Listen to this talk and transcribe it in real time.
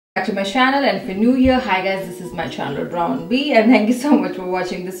Back to my channel, and if you're new here, hi guys, this is my channel Braun B, and thank you so much for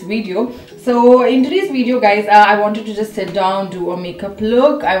watching this video. So in today's video guys, I wanted to just sit down, do a makeup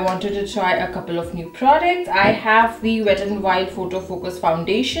look. I wanted to try a couple of new products. I have the Wet n Wild Photo Focus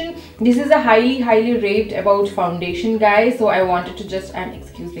foundation. This is a highly raved about foundation guys, so I wanted to just, and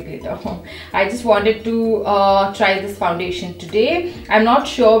excuse the glitter, I just wanted to try this foundation today. I'm not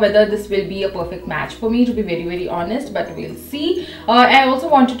sure whether this will be a perfect match for me, to be very honest, but we'll see. I also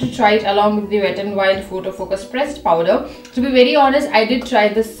wanted to try it along with the Wet n Wild Photo Focus pressed powder. To be very honest, I did try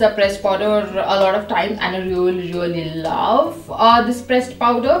this pressed powder a lot of times, and I really love this pressed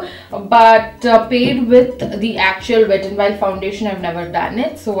powder, but paired with the actual Wet n Wild foundation, I've never done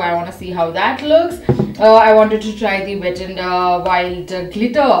it, so I want to see how that looks. I wanted to try the Wet n Wild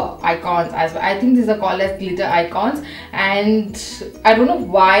glitter icons as well. I think these are called as glitter icons, and I don't know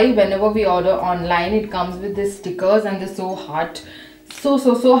why whenever we order online it comes with these stickers and they're so hard,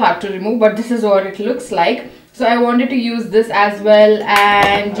 so hard to remove, but this is what it looks like. So I wanted to use this as well.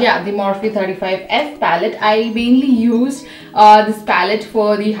 And yeah, the Morphe 35F palette. I mainly used this palette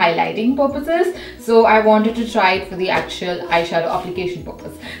for the highlighting purposes, so I wanted to try it for the actual eyeshadow application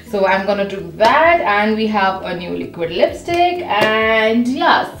purpose. So I'm gonna do that, and we have a new liquid lipstick, and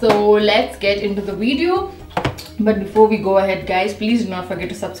yeah, so let's get into the video. But before we go ahead guys, please do not forget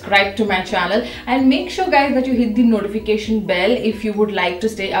to subscribe to my channel, and make sure guys that you hit the notification bell if you would like to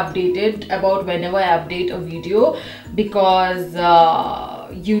stay updated about whenever I update a video, because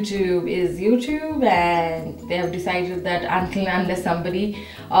YouTube is YouTube, and they have decided that until and unless somebody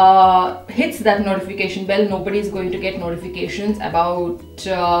hits that notification bell, nobody is going to get notifications about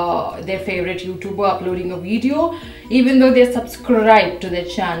their favorite YouTuber uploading a video, even though they're subscribed to their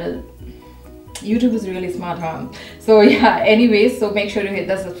channel. YouTube is really smart, huh? So yeah, anyways, so make sure you hit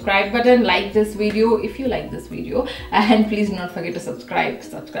the subscribe button, like this video if you like this video, and please do not forget to subscribe,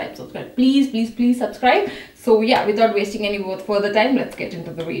 please subscribe. So yeah, without wasting any further time, let's get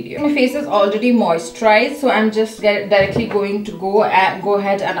into the video. My face is already moisturized, so I'm just directly going to go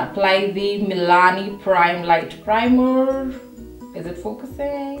ahead and apply the Milani Prime Light Primer. Is it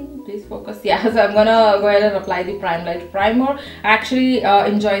focusing? Please focus. Yeah, so I'm gonna go ahead and apply the Prime Light Primer. I actually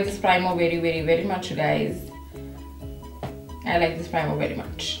enjoy this primer very much guys. I like this primer very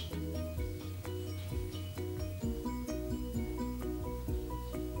much.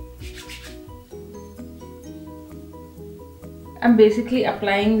 I'm basically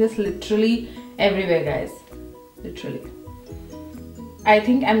applying this literally everywhere guys, literally. I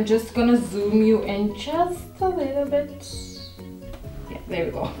think I'm just gonna zoom you in just a little bit. Yeah, there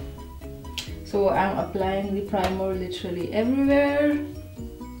we go. So I'm applying the primer literally everywhere.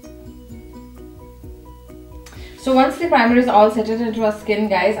 So once the primer is all settled into our skin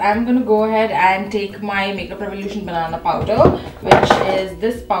guys, I'm gonna go ahead and take my Makeup Revolution banana powder, which is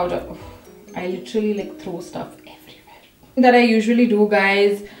this powder. I literally like throw stuff everywhere that I usually do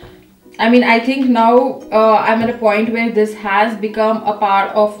guys. I mean, I think now I'm at a point where this has become a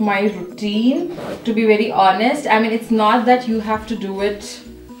part of my routine, to be very honest. I mean, it's not that you have to do it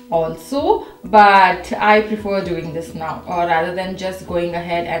also, but I prefer doing this now, or rather than just going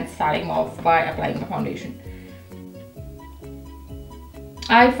ahead and starting off by applying the foundation.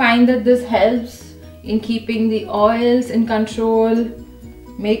 I find that this helps in keeping the oils in control,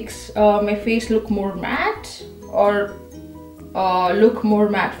 makes my face look more matte, or look more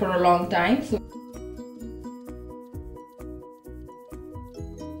matte for a long time. So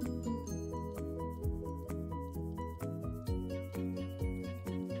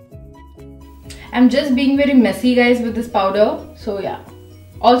I'm just being very messy guys with this powder, so yeah.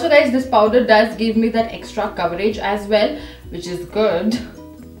 Also guys, this powder does give me that extra coverage as well, which is good.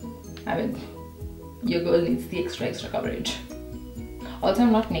 I mean, your girl needs the extra coverage. Also,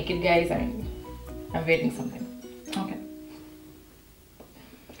 I'm not naked guys, I'm wearing something. Okay.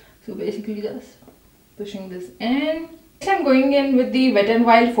 So basically just pushing this in. Next I'm going in with the Wet n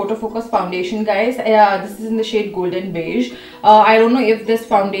Wild Photo Focus foundation guys. This is in the shade Golden Beige. I don't know if this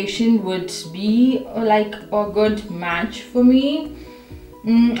foundation would be like a good match for me.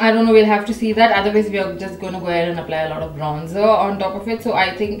 I don't know, we'll have to see that. Otherwise we are just gonna go ahead and apply a lot of bronzer on top of it, so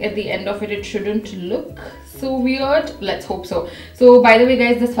I think at the end of it shouldn't look so weird. Let's hope so. So by the way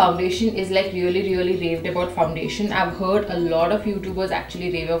guys, this foundation is like really raved about foundation. I've heard a lot of YouTubers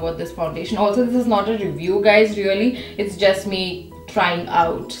actually rave about this foundation. Also, this is not a review guys, really, it's just me trying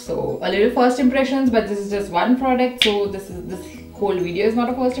out, so a little first impressions, but this is just one product, so this whole video is not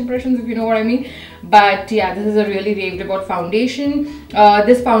a first impressions, if you know what I mean. But yeah, this is a really raved about foundation.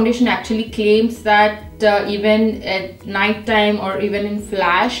 This foundation actually claims that even at night time or even in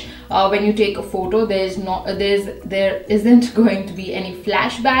flash, when you take a photo, there isn't going to be any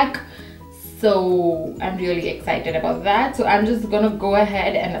flashback. So I'm really excited about that. So I'm just gonna go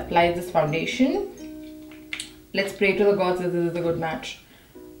ahead and apply this foundation. Let's pray to the gods that this is a good match.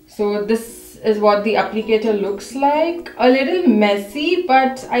 So this is what the applicator looks like. A little messy,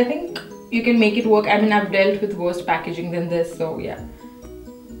 but I think you can make it work. I mean, I've dealt with worse packaging than this, so yeah.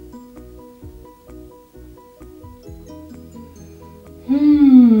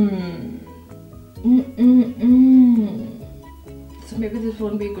 So maybe this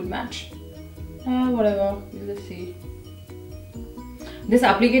won't be a good match. Whatever, we'll just see. This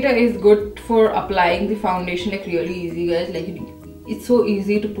applicator is good for applying the foundation like really easy, guys. Like it's so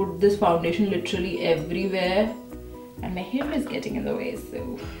easy to put this foundation literally everywhere, and my hair is getting in the way,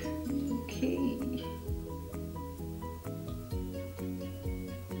 so okay.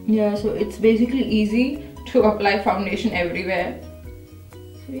 Yeah, so it's basically easy to apply foundation everywhere.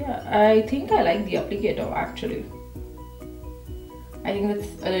 So yeah, I think I like the applicator actually. I think that's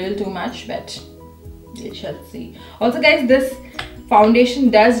a little too much, but we shall see. Also guys, this foundation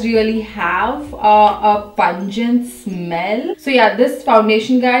does really have a pungent smell. So yeah, this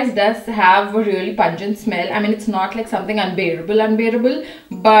foundation, guys, does have a really pungent smell. I mean, it's not like something unbearable,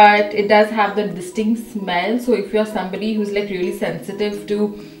 but it does have the distinct smell. So if you're somebody who's like really sensitive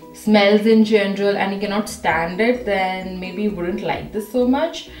to smells in general and you cannot stand it, then maybe you wouldn't like this so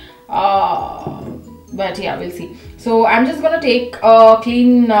much. But yeah, we'll see. So I'm just gonna take a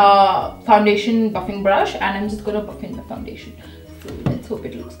clean foundation buffing brush and I'm just gonna buff in the foundation. So let's hope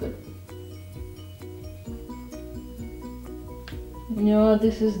it looks good. No,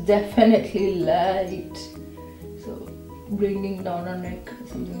 this is definitely light. So bringing down our neck is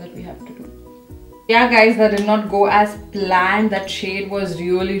something that we have to do. Yeah guys, that did not go as planned. That shade was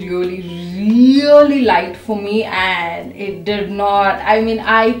really light for me, and it did not, I mean,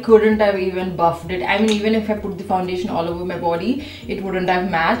 I couldn't have even buffed it. I mean, even if I put the foundation all over my body, it wouldn't have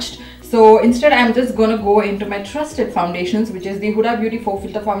matched. So instead, I'm just gonna go into my trusted foundations, which is the Huda Beauty 4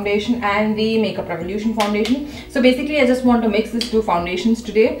 Filter Foundation and the Makeup Revolution Foundation. So basically, I just want to mix these two foundations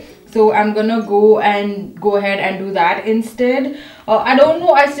today. So I'm gonna go ahead and do that instead. I don't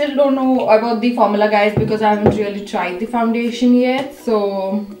know, I still don't know about the formula, guys, because I haven't really tried the foundation yet.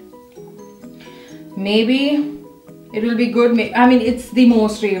 So maybe it will be good. I mean, it's the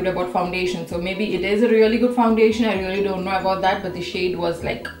most raved about foundation, so maybe it is a really good foundation. I really don't know about that, but the shade was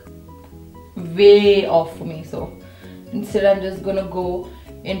like way off for me. So instead, I'm just gonna go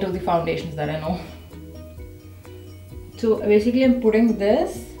into the foundations that I know. So basically, I'm putting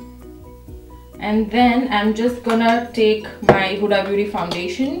this, and then I'm just gonna take my Huda Beauty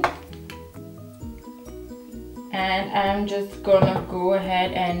foundation and I'm just gonna go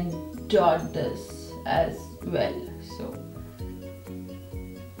ahead and dot this as well. So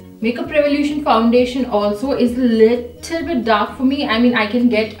Makeup Revolution foundation also is a little bit dark for me. I mean, I can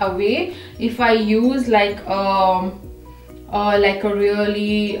get away if I use like a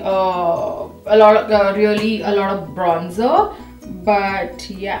really a lot of bronzer, but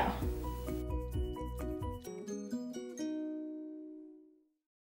yeah.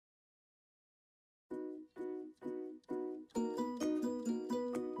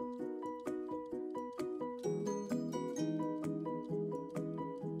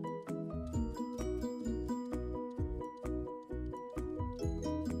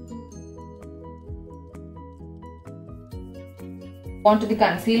 Onto the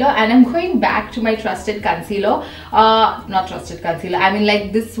concealer, and I'm going back to my trusted concealer. Not trusted concealer, I mean,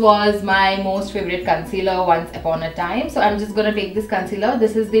 like, this was my most favorite concealer once upon a time. So I'm just gonna take this concealer.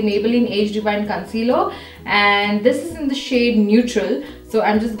 This is the Maybelline Age Divine concealer, and this is in the shade Neutral. So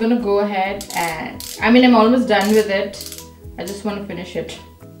I'm just gonna go ahead and, I mean, I'm almost done with it. I just want to finish it.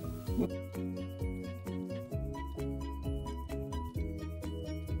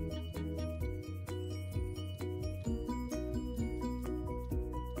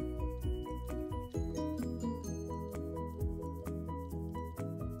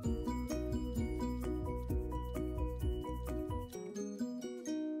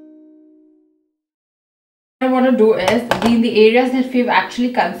 What I want to do is, in the areas that we've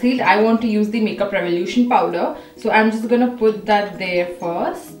actually concealed, I want to use the Makeup Revolution powder. So I'm just going to put that there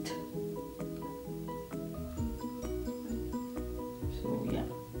first. So yeah,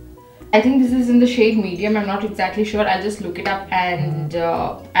 I think this is in the shade Medium. I'm not exactly sure. I'll just look it up and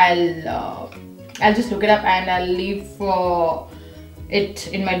I'll just look it up and I'll leave it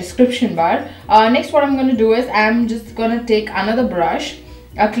in my description bar. Next, what I'm going to do is I'm just going to take another brush,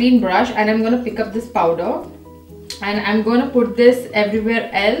 a clean brush, and I'm going to pick up this powder and I'm going to put this everywhere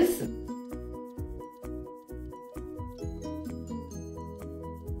else.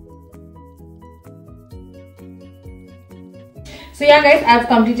 So yeah guys, I've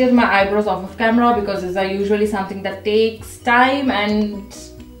completed my eyebrows off of camera because these are usually something that takes time and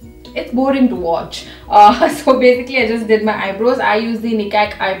it's boring to watch. So basically I just did my eyebrows. I used the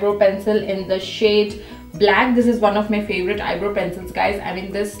Makuep eyebrow pencil in the shade black. This is one of my favorite eyebrow pencils, guys. I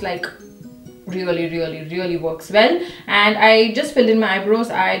mean, this like really works well, and I just filled in my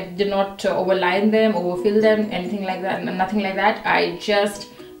eyebrows. I did not overline them, overfill them, anything like that, nothing like that. I just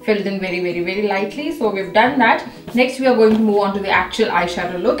filled in very lightly. So we've done that. Next we are going to move on to the actual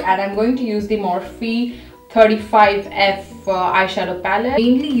eyeshadow look, and I'm going to use the Morphe 35F eyeshadow palette. I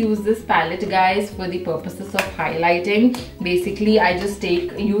mainly use this palette, guys, for the purposes of highlighting. Basically I just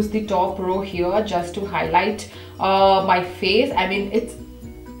use the top row here just to highlight my face. I mean,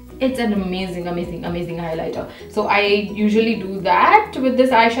 it's an amazing highlighter. So I usually do that with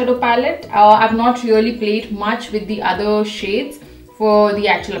this eyeshadow palette. I've not really played much with the other shades for the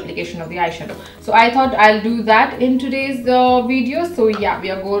actual application of the eyeshadow, so I thought I'll do that in today's video. So yeah,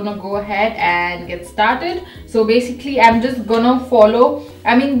 we are gonna go ahead and get started. So basically I'm just gonna follow,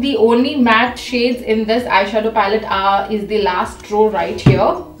 I mean, the only matte shades in this eyeshadow palette is the last row right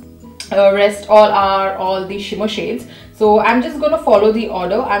here. Rest all are all the shimmer shades. So I'm just gonna follow the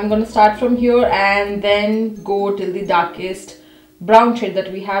order. I'm gonna start from here and then go till the darkest brown shade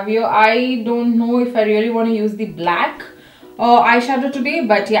that we have here. I don't know if I really want to use the black eyeshadow today,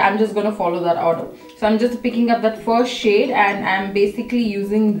 but yeah, I'm just gonna follow that order. So I'm just picking up that first shade and I'm basically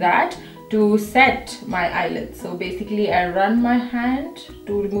using that to set my eyelids. So basically I run my hand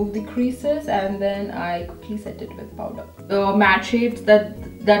to remove the creases and then I quickly set it with powder. The matte shades that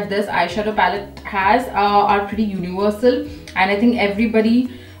this eyeshadow palette has are pretty universal, and I think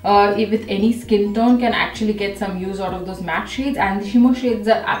everybody with any skin tone can actually get some use out of those matte shades. And the shimmer shades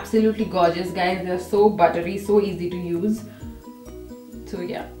are absolutely gorgeous, guys. They're so buttery, so easy to use. So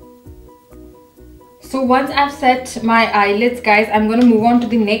yeah, so once I've set my eyelids, guys, I'm going to move on to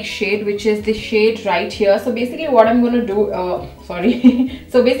the next shade, which is the shade right here. So basically what I'm going to do,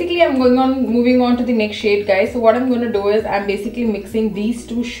 so basically I'm moving on to the next shade, guys. So what I'm going to do is I'm basically mixing these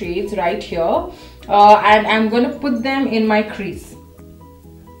two shades right here and I'm going to put them in my crease.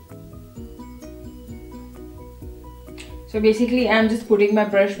 So basically I'm just putting my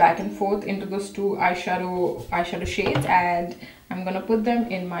brush back and forth into those two eyeshadow shades and I'm gonna put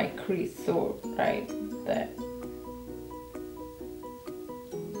them in my crease, so right there.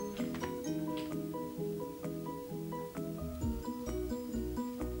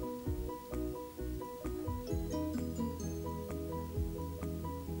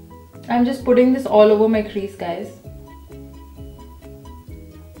 I'm just putting this all over my crease, guys.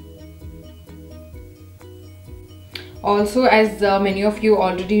 Also, as many of you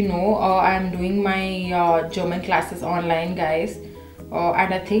already know, I'm doing my German classes online, guys,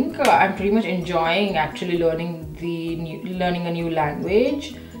 and I think I'm pretty much enjoying actually learning a new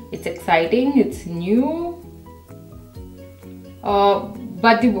language. It's exciting, it's new,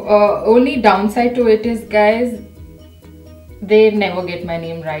 but the only downside to it is, guys, they never get my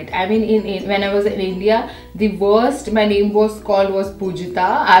name right. I mean, when I was in India, the worst my name was called was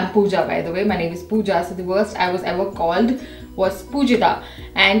Pujita. I'm Pooja, by the way. My name is Pooja. So the worst I was ever called was Pujita.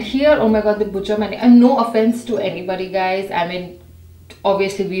 And here, oh my god, they butcher my name. And no offense to anybody, guys. I mean,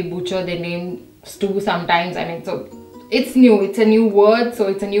 obviously we butcher their names too sometimes. I mean, so it's new. It's a new word. So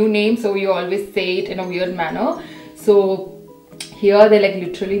it's a new name. So we always say it in a weird manner. So here they like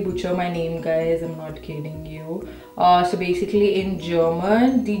literally butcher my name, guys. I'm not kidding you. So basically in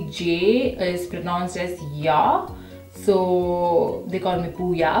German the J is pronounced as Ya, so they call me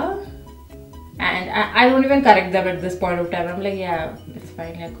Puya, and I don't even correct them at this point of time. I'm like, yeah, it's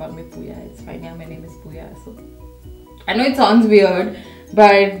fine, yeah, call me Puya, it's fine, yeah, my name is Puya. So I know it sounds weird,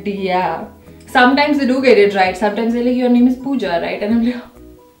 but yeah, sometimes they do get it right. Sometimes they're like, your name is Pooja, right? And I'm like,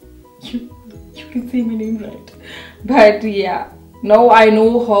 you can say my name right. But yeah, now I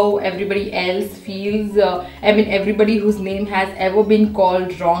know how everybody else feels. I mean, everybody whose name has ever been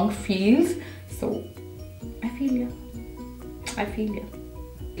called wrong feels. So I feel ya. I feel ya.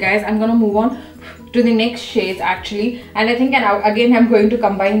 Guys, I'm gonna move on to the next shades actually, and I think again I'm going to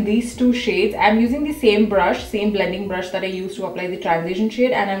combine these two shades. I'm using the same brush, same blending brush that I used to apply the transition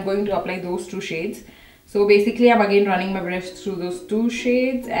shade, and I'm going to apply those two shades. So basically I'm again running my brush through those two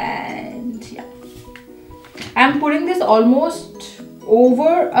shades, and yeah, I'm putting this almost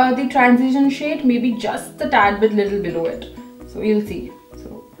over the transition shade, maybe just a tad bit little below it. So you'll see.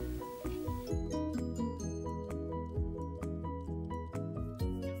 So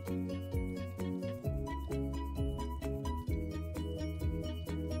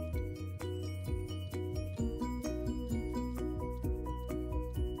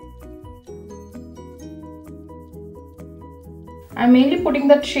I'm mainly putting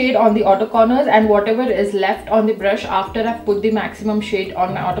that shade on the outer corners, and whatever is left on the brush after I've put the maximum shade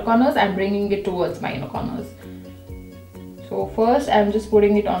on my outer corners, I'm bringing it towards my inner corners. So first I'm just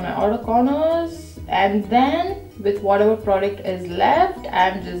putting it on my outer corners, and then with whatever product is left,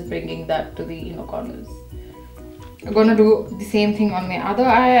 I'm just bringing that to the inner corners. I'm gonna do the same thing on my other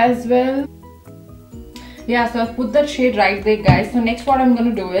eye as well. Yeah, so I've put that shade right there, guys. So next what I'm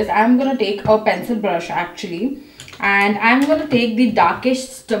gonna do is I'm gonna take a pencil brush actually, and I'm going to take the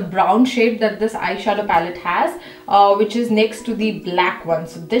darkest brown shade that this eyeshadow palette has, which is next to the black one.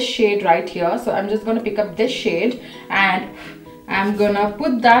 So this shade right here. So I'm just going to pick up this shade and I'm going to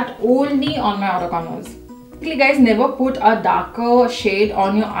put that only on my outer corners. Basically, guys, never put a darker shade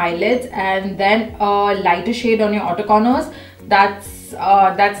on your eyelids and then a lighter shade on your outer corners. That's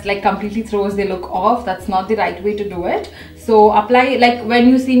like completely throws the look off. That's not the right way to do it. So apply, like when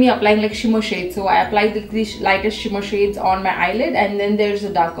you see me applying like shimmer shades, so I apply the lightest shimmer shades on my eyelid, and then there's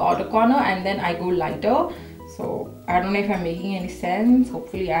a darker outer corner, and then I go lighter. So I don't know if I'm making any sense.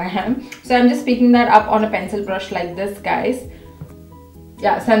 Hopefully I am. So I'm just picking that up on a pencil brush like this, guys.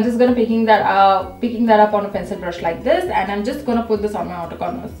 Yeah, so I'm just gonna picking that up on a pencil brush like this, and I'm just gonna put this on my outer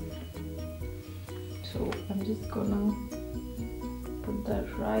corners. So I'm just gonna put that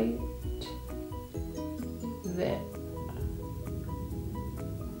right there.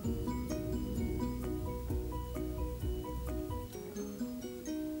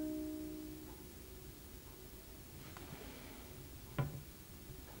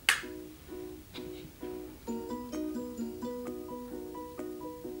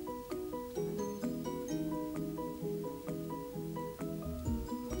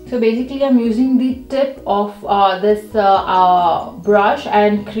 So basically I'm using the tip of this brush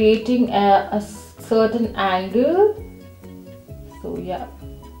and creating a certain angle. So yeah,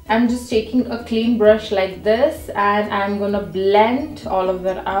 I'm just taking a clean brush like this and I'm gonna blend all of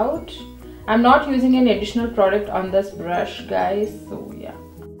that out. I'm not using any additional product on this brush, guys, so yeah.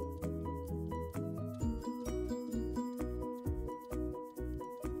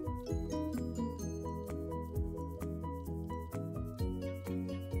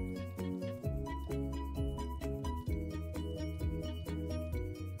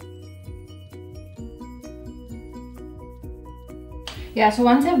 Yeah, so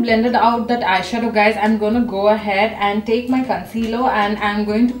once I've blended out that eyeshadow, guys, I'm gonna go ahead and take my concealer and I'm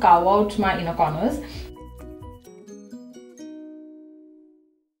going to carve out my inner corners.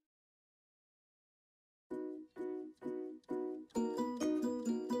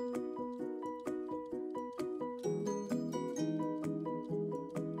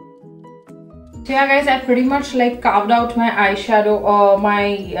 So yeah, guys, I've pretty much like carved out my eyeshadow or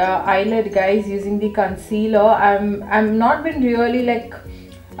my eyelid, guys, using the concealer. I'm not been really like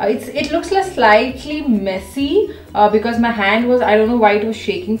it looks like slightly messy because my hand was, I don't know why it was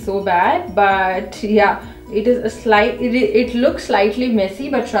shaking so bad, but yeah, it is a slight, it looks slightly messy,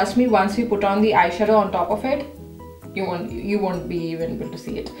 but trust me, once we put on the eyeshadow on top of it, you won't be even able to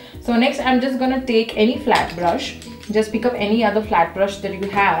see it. So next I'm just gonna take any flat brush. Just pick up any other flat brush that you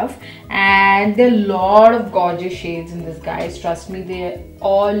have, and there are a lot of gorgeous shades in this, guys. Trust me, they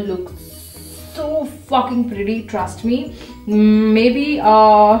all look so fucking pretty. Trust me. Maybe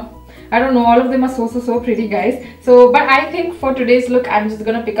I don't know, all of them are so pretty, guys. So but I think for today's look I'm just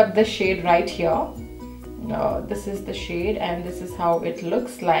gonna pick up this shade right here. This is the shade and this is how it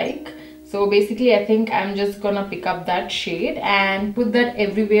looks like. So basically I think I'm just gonna pick up that shade and put that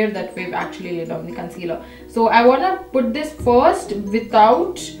everywhere that we've actually laid on the concealer. So I wanna put this first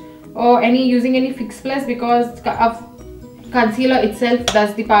without using any Fix Plus, because concealer itself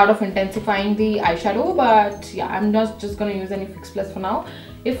does the part of intensifying the eyeshadow. But yeah, I'm not just gonna use any Fix Plus for now.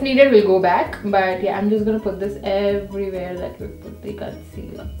 If needed, we'll go back. But yeah, I'm just gonna put this everywhere that we put the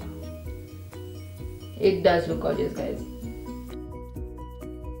concealer. It does look gorgeous, guys.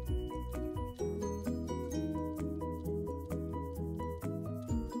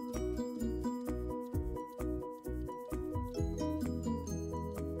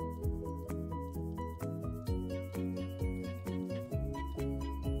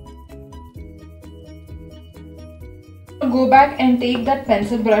 Go back and take that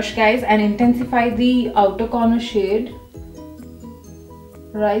pencil brush, guys, and intensify the outer corner shade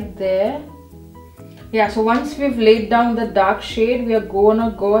right there. Yeah, so once we've laid down the dark shade, we are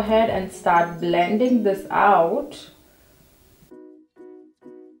gonna go ahead and start blending this out.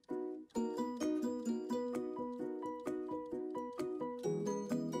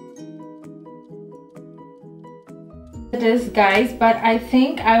 it is, guys, but I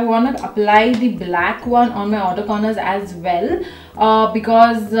think I want to apply the black one on my outer corners as well,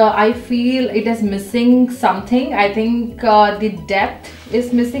 because I feel it is missing something. I think the depth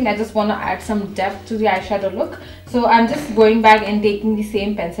is missing. I just want to add some depth to the eyeshadow look. So I'm just going back and taking the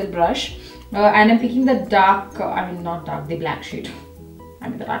same pencil brush, and I'm picking the dark, not dark, the black shade.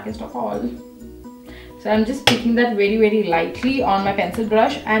 The darkest of all. So I'm just picking that very lightly on my pencil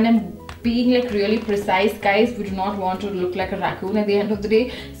brush, and I'm being like really precise, guys. We do not want to look like a raccoon at the end of the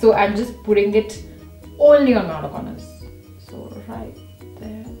day, so I'm just putting it only on my outer corners. So right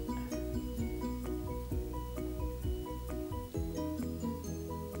there.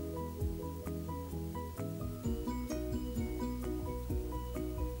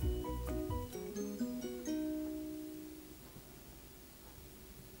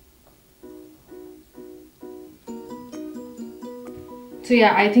 So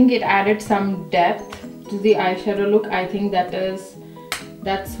yeah, I think it added some depth to the eyeshadow look. I think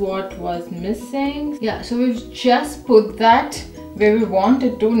that's what was missing. Yeah, so we've just put that where we want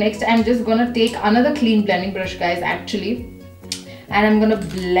it to. Next, I'm just gonna take another clean blending brush, guys, actually, and I'm gonna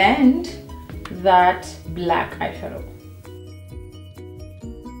blend that black eyeshadow.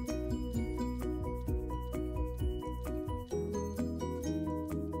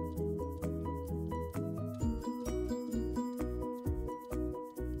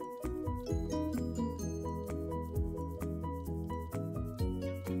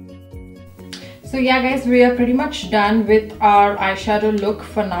 So yeah, guys, we are pretty much done with our eyeshadow look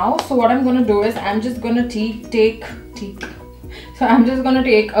for now. So what I'm gonna do is I'm just gonna take a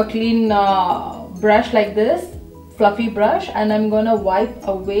clean brush like this, fluffy brush, and I'm gonna wipe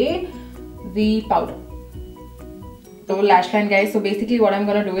away the powder. So lash line, guys. So basically what I'm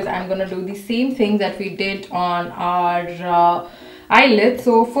gonna do is I'm gonna do the same thing that we did on our eyelid.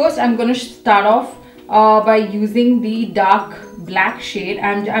 So first I'm gonna start off by using the dark black shade.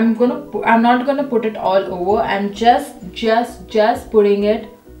 I'm not gonna put it all over. I'm just putting it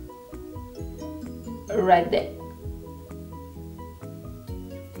right there,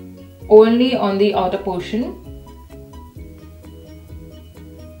 only on the outer portion.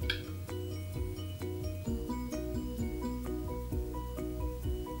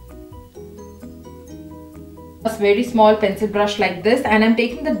 A very small pencil brush like this, and I'm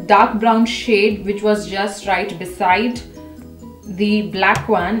taking the dark brown shade which was just right beside the black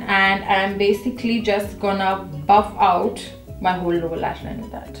one, and I'm basically just gonna buff out my whole lower lash line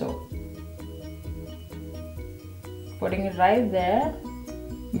with that. So putting it right there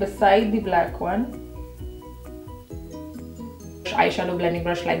beside the black one, eyeshadow blending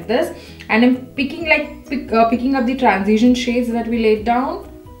brush like this, and I'm picking up the transition shades that we laid down,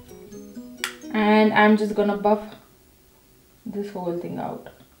 and I'm just gonna buff this whole thing out.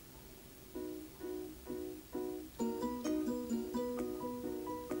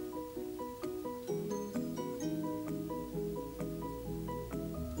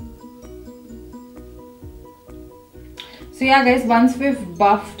 So yeah, guys, once we've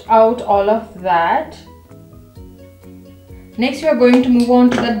buffed out all of that, next we are going to move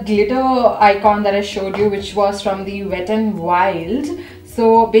on to that glitter icon that I showed you, which was from the Wet n Wild.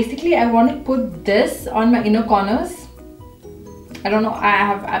 So basically I want to put this on my inner corners. I don't know, I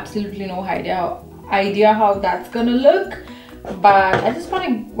have absolutely no idea how that's gonna look, but I just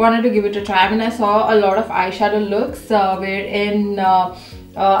wanted to give it a try. I saw a lot of eyeshadow looks wherein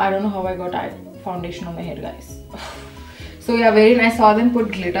I don't know how I got foundation on my hair, guys. So yeah, wherein I saw them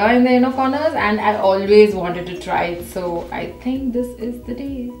put glitter in the inner corners, and I always wanted to try it. So I think this is the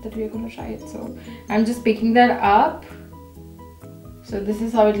day that we are going to try it. So I'm just picking that up. So this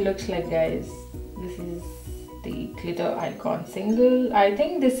is how it looks like, guys. This is the glitter icon single. I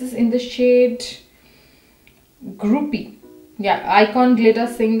think this is in the shade Groupie. Yeah, icon glitter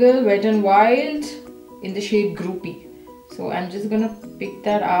single, Wet n Wild, in the shade Groupie. So I'm just gonna pick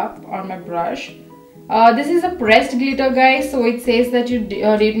that up on my brush. This is a pressed glitter, guys, so it says that you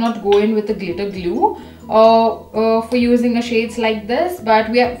did not go in with the glitter glue for using a shades like this, but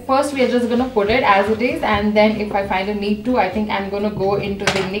first we are just gonna put it as it is, and then if I find a need to, I think I'm gonna go into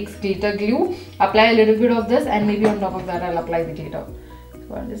the NYX glitter glue, apply a little bit of this, and maybe on top of that I'll apply the glitter.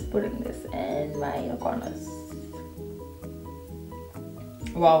 So I'm just putting this in my inner corners.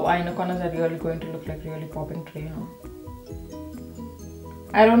 Wow, our inner corners are really going to look like really popping tray, huh?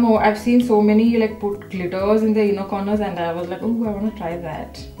 I don't know, I've seen so many like put glitters in the inner corners, and I was like, oh, I want to try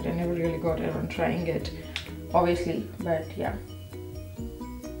that, but I never really got around trying it, obviously. But yeah,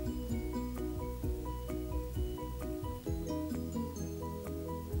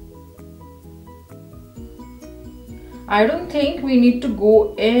 I don't think we need to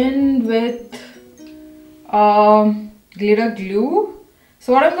go in with glitter glue.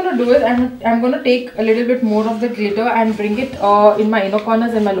 So what I'm going to do is I'm going to take a little bit more of the glitter and bring it in my inner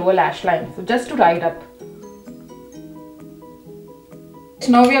corners and my lower lash line. So just to light up.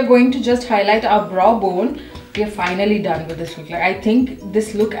 So now we are going to just highlight our brow bone. We are finally done with this look. Like, I think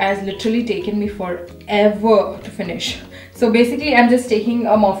this look has literally taken me forever to finish. So basically I'm just taking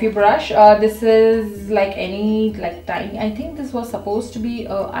a Morphe brush. This is like any tiny, I think this was supposed to be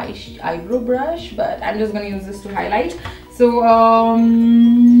a eyebrow brush, but I'm just going to use this to highlight. So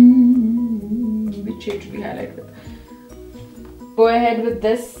which shade should we highlight with? Go ahead with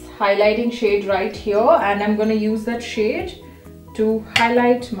this highlighting shade right here, and I'm going to use that shade to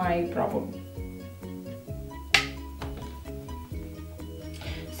highlight my brow bone.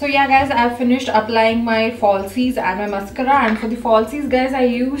 So yeah guys, I've finished applying my falsies and my mascara, and for the falsies guys, I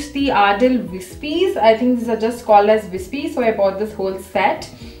used the Ardell Wispies. I think these are just called as Wispies, so I bought this whole set.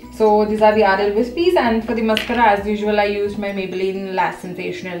 So these are the Ardell Wispies, and for the mascara as usual I used my Maybelline Lash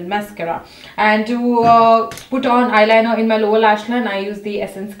Sensational mascara. And to put on eyeliner in my lower lash line, I used the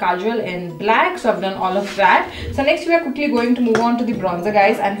Essence Kajal in black. So I've done all of that. So next we are quickly going to move on to the bronzer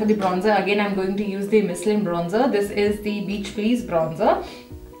guys, and for the bronzer again I'm going to use the Michelin bronzer. This is the Beach Breeze bronzer,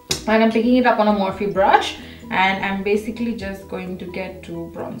 and I'm picking it up on a Morphe brush, and I'm basically just going to get to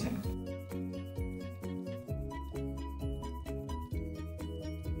bronzing.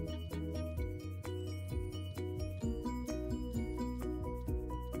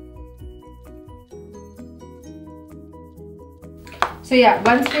 So yeah,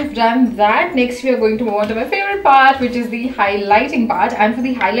 once we've done that, next we are going to move on to my favorite part, which is the highlighting part. And for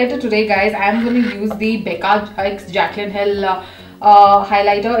the highlighter today guys, I'm going to use the Becca X Jaclyn Hill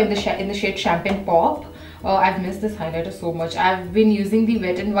highlighter in the shade Champagne Pop. I've missed this highlighter so much. I've been using the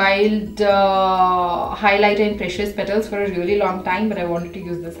Wet n Wild highlighter in Precious Petals for a really long time, but I wanted to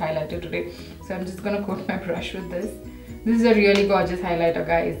use this highlighter today. So I'm just going to coat my brush with this. This is a really gorgeous highlighter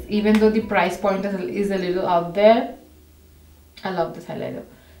guys. Even though the price point is a little out there, I love this highlighter.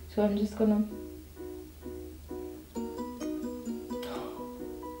 So I'm just gonna...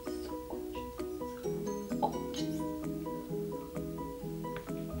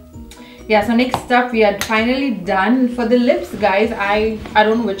 Yeah, so next up we are finally done. For the lips guys, I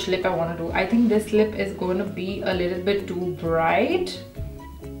don't know which lip I want to do. I think this lip is going to be a little bit too bright.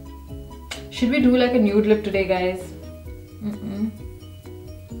 Should we do like a nude lip today guys?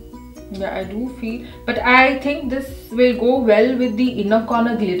 Yeah, I do feel, but I think this will go well with the inner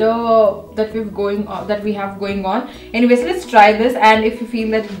corner glitter that we have going on. Anyways, let's try this, and if you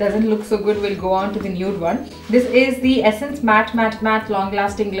feel that it doesn't look so good, we'll go on to the nude one. This is the Essence Matte Long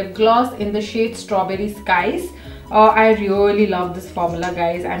Lasting Lip Gloss in the shade Strawberry Skies. I really love this formula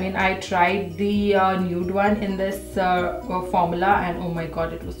guys. I mean, I tried the nude one in this formula, and oh my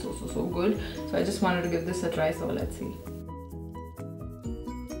god, it was so good. So I just wanted to give this a try, so let's see.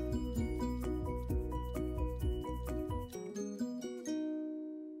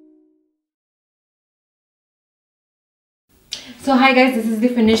 So hi guys, this is the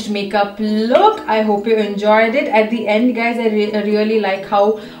finished makeup look. I hope you enjoyed it. At the end guys, I really like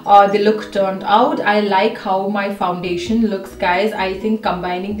how the look turned out. I like how my foundation looks guys. I think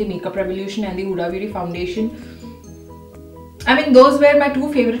combining the Makeup Revolution and the Huda Beauty foundation, I mean, those were my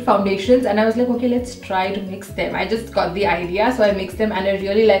two favorite foundations, and I was like, okay, let's try to mix them. I just got the idea, so I mixed them, and I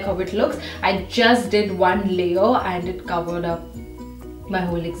really like how it looks. I just did one layer and it covered up my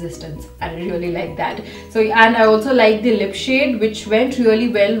whole existence. I really like that. So, and I also like the lip shade, which went really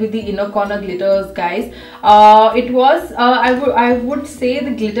well with the inner corner glitters guys. It was I would say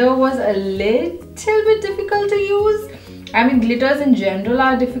the glitter was a little bit difficult to use. I mean, glitters in general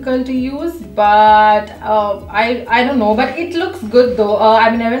are difficult to use, but I don't know, but it looks good though. I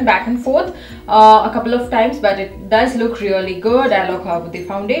mean, I went back and forth a couple of times, but it does look really good. I like how the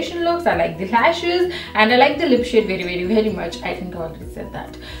foundation looks, I like the lashes, and I like the lip shade very much. I think I already said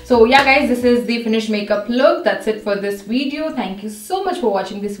that. So yeah guys, this is the finished makeup look. That's it for this video. Thank you so much for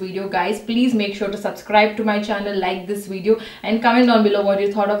watching this video guys. Please make sure to subscribe to my channel, like this video, and comment down below what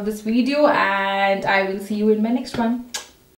you thought of this video, and I will see you in my next one.